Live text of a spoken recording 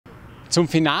Zum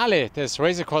Finale des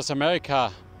Race Across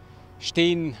America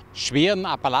stehen schweren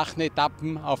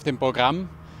Appalachen-Etappen auf dem Programm,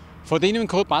 vor denen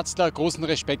Kurt Matzler großen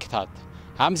Respekt hat.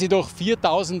 Haben sie doch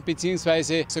 4000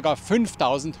 bzw. sogar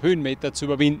 5000 Höhenmeter zu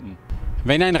überwinden.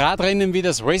 Wenn ein Radrennen wie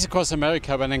das Race Across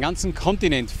America über einen ganzen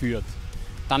Kontinent führt,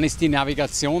 dann ist die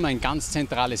Navigation ein ganz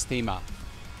zentrales Thema.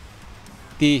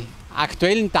 Die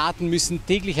aktuellen Daten müssen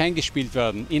täglich eingespielt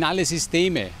werden in alle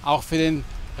Systeme, auch für den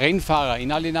Rennfahrer,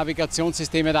 in alle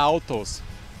Navigationssysteme der Autos.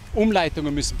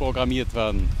 Umleitungen müssen programmiert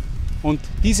werden. Und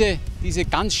diese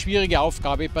ganz schwierige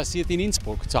Aufgabe passiert in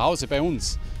Innsbruck, zu Hause bei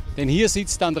uns. Denn hier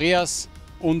sitzt Andreas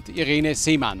und Irene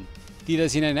Seemann, die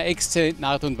das in einer exzellenten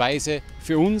Art und Weise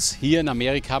für uns hier in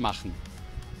Amerika machen.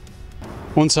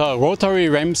 Unser Rotary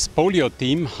Rams Polio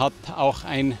Team hat auch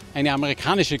eine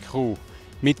amerikanische Crew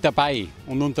mit dabei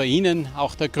und unter ihnen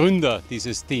auch der Gründer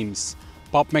dieses Teams,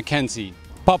 Bob McKenzie.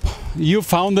 Bob, you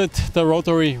founded the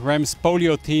Rotary Rams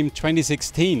Polio Team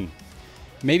 2016.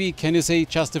 Maybe can you say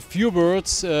just a few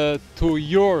words to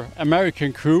your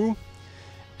American crew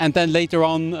and then later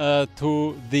on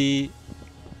to the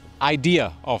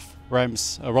idea of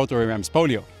Rotary Rams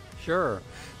Polio? Sure.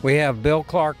 We have Bill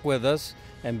Clark with us,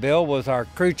 and Bill was our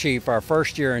crew chief our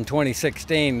first year in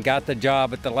 2016, got the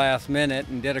job at the last minute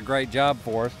and did a great job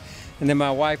for us. And then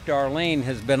my wife Darlene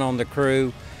has been on the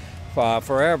crew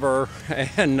forever,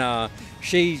 and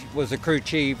she was a crew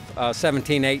chief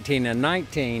 17, 18, and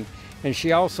 19, and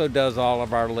she also does all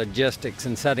of our logistics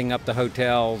and setting up the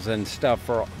hotels and stuff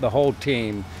for the whole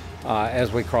team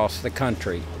as we cross the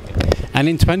country. And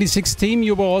in 2016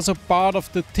 you were also part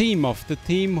of the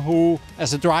team who,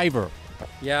 as a driver.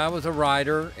 Yeah, I was a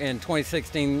rider in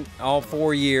 2016, all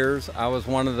 4 years. I was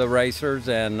one of the racers,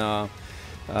 and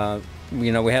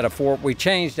you know, we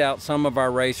changed out some of our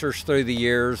racers through the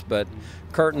years, but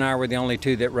Kurt and I were the only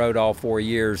two that rode all 4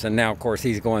 years, and now of course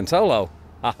he's going solo.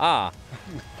 Ha-ha!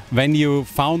 When you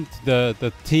found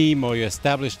the team, or you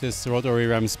established this Rotary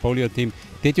Rams Polio team,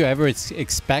 did you ever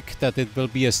expect that it will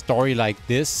be a story like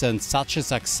this and such a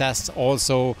success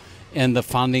also in the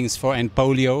fundings for End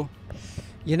Polio?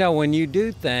 You know, when you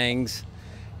do things,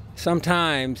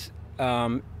 sometimes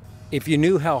if you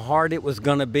knew how hard it was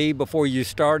going to be before you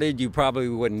started, you probably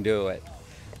wouldn't do it.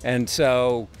 And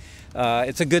so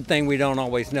it's a good thing we don't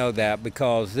always know that,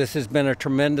 because this has been a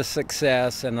tremendous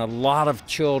success, and a lot of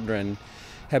children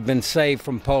have been saved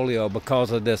from polio because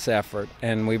of this effort.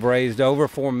 And we've raised over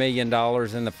 $4 million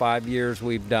in the 5 years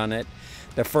we've done it.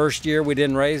 The first year we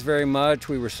didn't raise very much.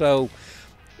 We were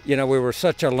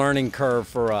such a learning curve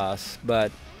for us,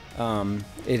 but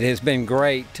it has been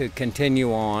great to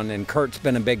continue on, and Kurt's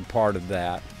been a big part of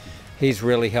that. He's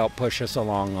really helped push us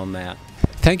along on that.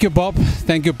 Thank you, Bob.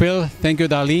 Thank you, Bill. Thank you,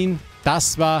 Darlene.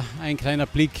 Das war ein kleiner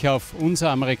Blick auf unser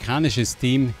amerikanisches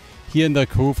Team hier in der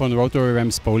Crew von Rotary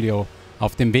Rams Polio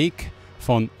auf dem Weg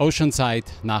von Oceanside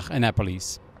nach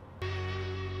Annapolis.